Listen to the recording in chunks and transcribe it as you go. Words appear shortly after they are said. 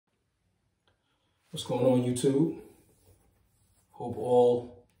What's going on, YouTube? Hope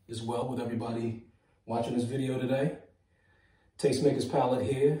all is well with everybody watching this video today. Tastemakers Palette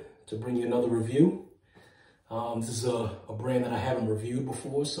here to bring you another review. This is a brand that I haven't reviewed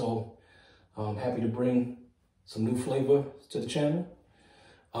before, so I'm happy to bring some new flavor to the channel.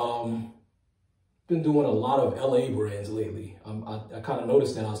 Been doing a lot of LA brands lately. I kind of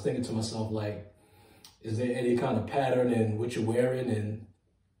noticed that. I was thinking to myself, like, is there any kind of pattern in what you're wearing and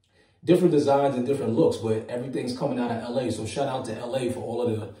different designs and different looks, but everything's coming out of LA. So shout out to LA for all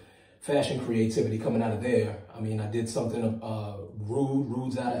of the fashion creativity coming out of there. I mean, I did something,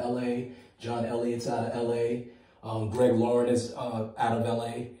 Rude's out of LA, John Elliott's out of LA, Greg Lauren is out of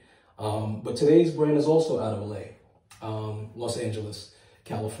LA. But today's brand is also out of LA, Los Angeles,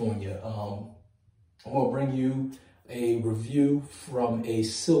 California. I'm gonna bring you a review from a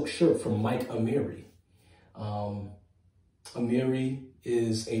silk shirt from Amiri. Amiri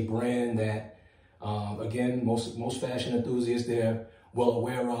is a brand that, again, most fashion enthusiasts, they're well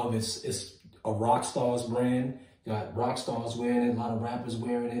aware of. It's a rock stars brand. You got rock stars wearing it, a lot of rappers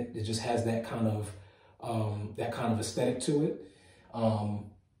wearing it. It just has that kind of aesthetic to it.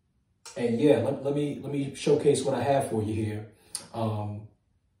 And yeah, let me showcase what I have for you here.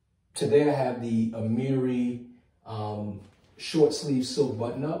 Today I have the Amiri short sleeve silk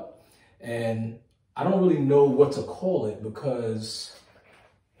button up, and I don't really know what to call it because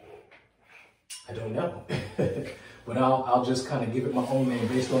I don't know, but I'll just kind of give it my own name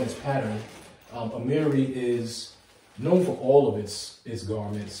based on its pattern. Amiri is known for all of its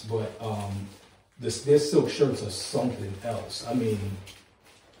garments, but their silk shirts are something else. I mean,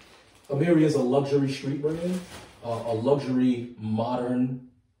 Amiri is a luxury street brand, a luxury modern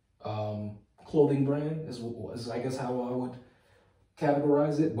clothing brand is I guess how I would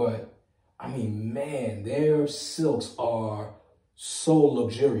categorize it. But I mean, man, their silks are so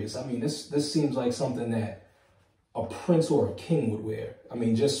luxurious. I mean, this seems like something that a prince or a king would wear. I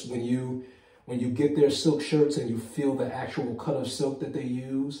mean, just when you get their silk shirts and you feel the actual cut of silk that they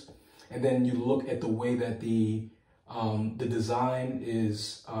use, and then you look at the way that the design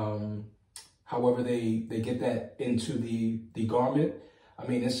is, however they get that into the garment. I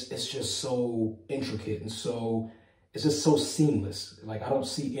mean, it's just so intricate and it's just so seamless. Like, I don't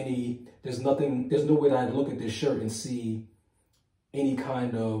see there's no way that I look at this shirt and see any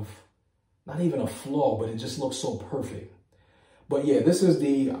kind of, not even a flaw, but it just looks so perfect. But yeah, this is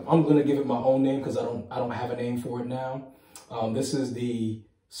I'm gonna give it my own name because I don't have a name for it now. This is the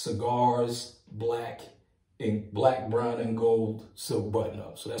Cigars black, brown, and gold silk button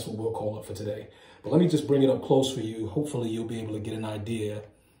up. So that's what we'll call it for today. But let me just bring it up close for you. Hopefully you'll be able to get an idea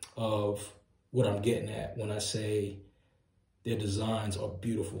of what I'm getting at when I say their designs are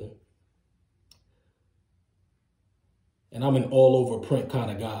beautiful. And I'm an all over print kind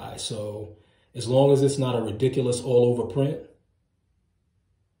of guy. So as long as it's not a ridiculous all over print,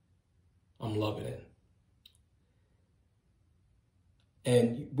 I'm loving it.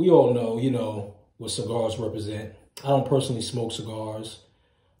 And we all know, you know, what cigars represent. I don't personally smoke cigars,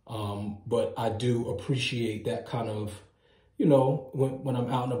 but I do appreciate that kind of, you know, when I'm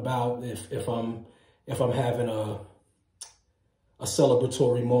out and about, if I'm having a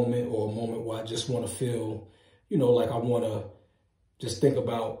celebratory moment or a moment where I just want to feel, you know, like I want to just think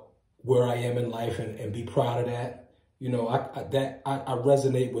about where I am in life and be proud of that. You know, I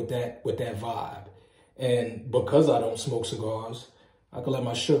resonate with that vibe. And because I don't smoke cigars, I can let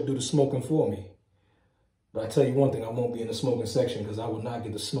my shirt do the smoking for me. But I tell you one thing, I won't be in the smoking section because I will not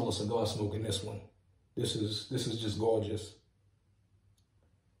get the smell of cigar smoke in this one. This is just gorgeous.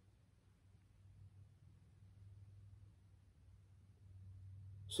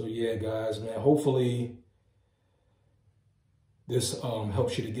 So yeah, guys, man, hopefully this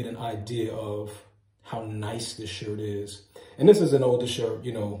helps you to get an idea of how nice this shirt is. And this is an older shirt,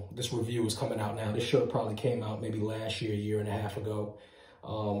 you know, this review is coming out now. This shirt probably came out maybe last year and a half ago.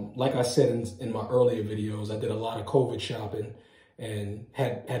 Like I said in my earlier videos, I did a lot of COVID shopping and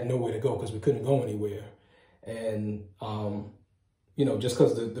had nowhere to go because we couldn't go anywhere. And, you know, just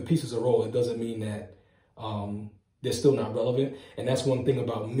because the pieces are old, it doesn't mean that they're still not relevant. And that's one thing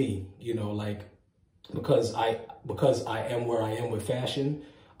about me, you know, like, because I am where I am with fashion,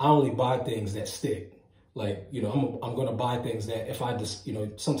 I only buy things that stick. Like, you know, I'm going to buy things that if I just, you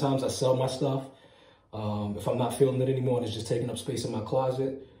know, sometimes I sell my stuff. If I'm not feeling it anymore and it's just taking up space in my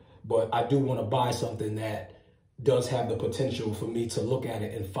closet, but I do want to buy something that does have the potential for me to look at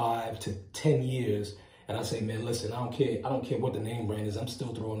it in 5 to 10 years. And I say, man, listen, I don't care what the name brand is. I'm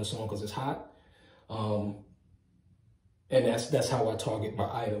still throwing this on because it's hot. And that's how I target my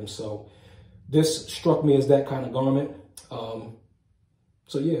items. So this struck me as that kind of garment.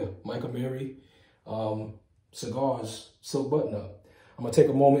 So yeah, Amiri, cigars silk button up. I'm gonna take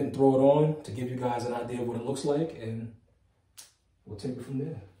a moment and throw it on to give you guys an idea of what it looks like, and we'll take it from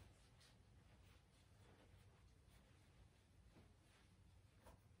there.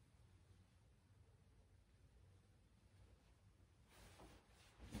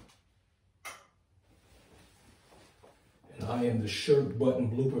 And I am the shirt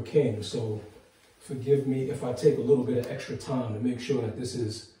button blooper king, so forgive me if I take a little bit of extra time to make sure that this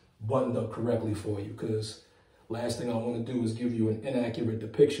is buttoned up correctly for you, because last thing I want to do is give you an inaccurate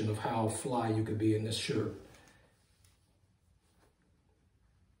depiction of how fly you could be in this shirt.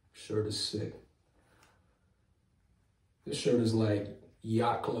 Shirt is sick. This shirt is like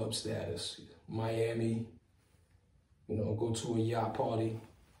yacht club status. Miami, you know, go to a yacht party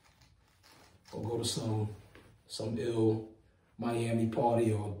or go to some ill Miami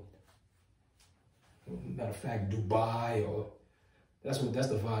party, or matter of fact, Dubai, or that's the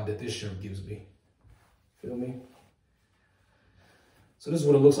vibe that this shirt gives me. Feel me? So this is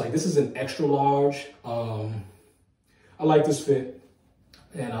what it looks like. This is an extra large. I like this fit,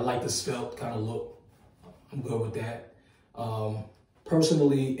 and I like the svelte kind of look. I'm good with that.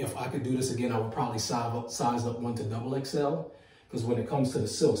 Personally, if I could do this again, I would probably size up one to XXL, because when it comes to the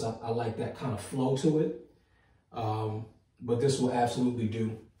silks, I like that kind of flow to it. But this will absolutely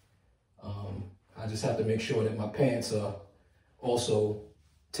do. I just have to make sure that my pants are also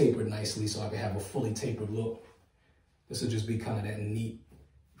tapered nicely so I can have a fully tapered look. This will just be kind of that neat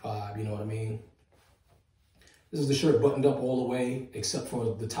vibe, you know what I mean? This is the shirt buttoned up all the way except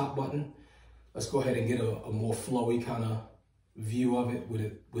for the top button. Let's go ahead and get a more flowy kind of view of it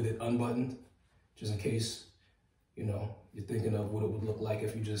with it unbuttoned, just in case, you know, you're thinking of what it would look like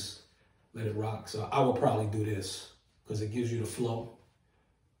if you just let it rock. So I would probably do this because it gives you the flow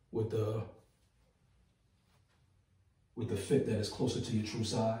with the fit that is closer to your true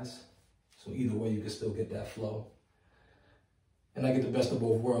size. So either way, you can still get that flow. And I get the best of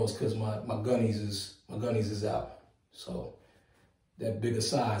both worlds because my gunnies is out. So that bigger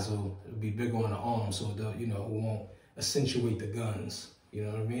size will be bigger on the arm, so you know, it won't accentuate the guns. You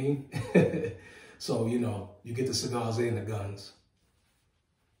know what I mean? So, you know, you get the cigars and the guns.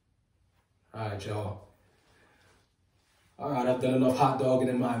 All right, y'all. All right, I've done enough hot dogging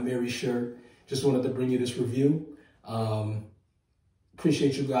in my Amiri shirt. Just wanted to bring you this review.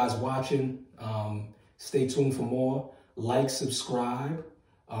 Appreciate you guys watching. Stay tuned for more. Like, subscribe,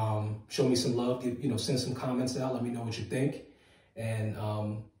 show me some love, send some comments out. Let me know what you think. And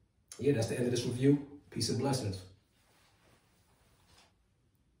yeah, that's the end of this review. Peace and blessings.